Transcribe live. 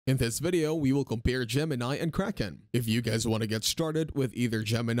In this video, we will compare Gemini and Kraken. If you guys want to get started with either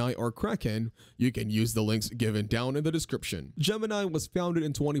Gemini or Kraken, you can use the links given down in the description. Gemini was founded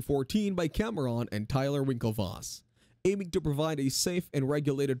in 2014 by Cameron and Tyler Winklevoss, aiming to provide a safe and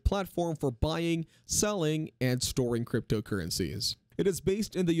regulated platform for buying, selling, and storing cryptocurrencies. It is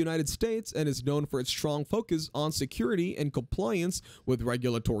based in the United States and is known for its strong focus on security and compliance with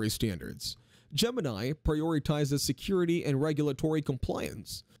regulatory standards. Gemini prioritizes security and regulatory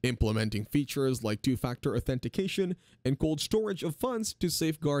compliance, implementing features like two-factor authentication and cold storage of funds to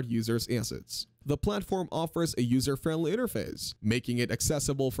safeguard users' assets. The platform offers a user-friendly interface, making it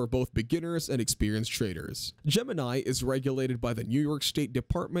accessible for both beginners and experienced traders. Gemini is regulated by the New York State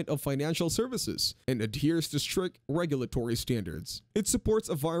Department of Financial Services and adheres to strict regulatory standards. It supports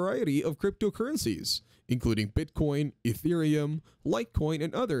a variety of cryptocurrencies, including Bitcoin, Ethereum, Litecoin,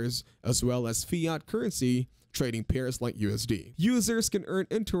 and others, as well as fiat currency trading pairs like USD. Users can earn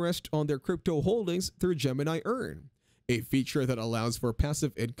interest on their crypto holdings through Gemini Earn, a feature that allows for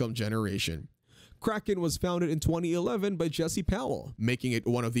passive income generation. Kraken was founded in 2011 by Jesse Powell, making it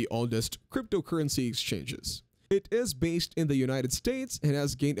one of the oldest cryptocurrency exchanges. It is based in the United States and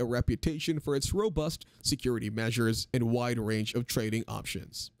has gained a reputation for its robust security measures and wide range of trading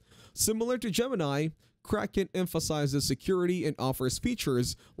options. Similar to Gemini, Kraken emphasizes security and offers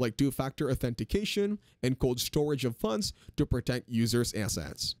features like two-factor authentication and cold storage of funds to protect users'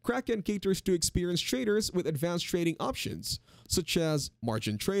 assets. Kraken caters to experienced traders with advanced trading options, such as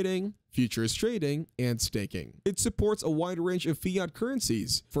margin trading, futures trading, and staking. It supports a wide range of fiat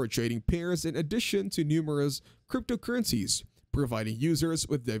currencies for trading pairs in addition to numerous cryptocurrencies, providing users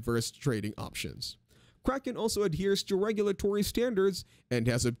with diverse trading options. Kraken also adheres to regulatory standards and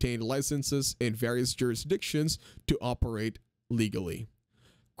has obtained licenses in various jurisdictions to operate legally.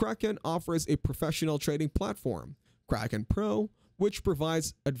 Kraken offers a professional trading platform, Kraken Pro, which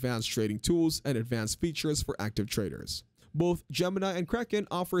provides advanced trading tools and advanced features for active traders. Both Gemini and Kraken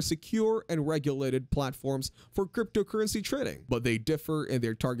offer secure and regulated platforms for cryptocurrency trading, but they differ in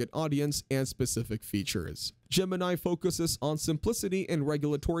their target audience and specific features. Gemini focuses on simplicity and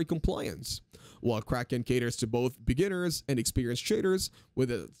regulatory compliance, while Kraken caters to both beginners and experienced traders with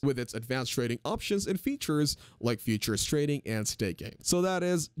its advanced trading options and features like futures trading and staking. So that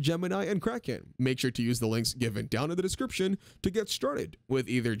is Gemini and Kraken. Make sure to use the links given down in the description to get started with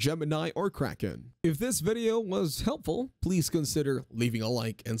either Gemini or Kraken. If this video was helpful, please consider leaving a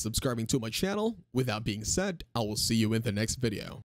like and subscribing to my channel. With that being said, I will see you in the next video.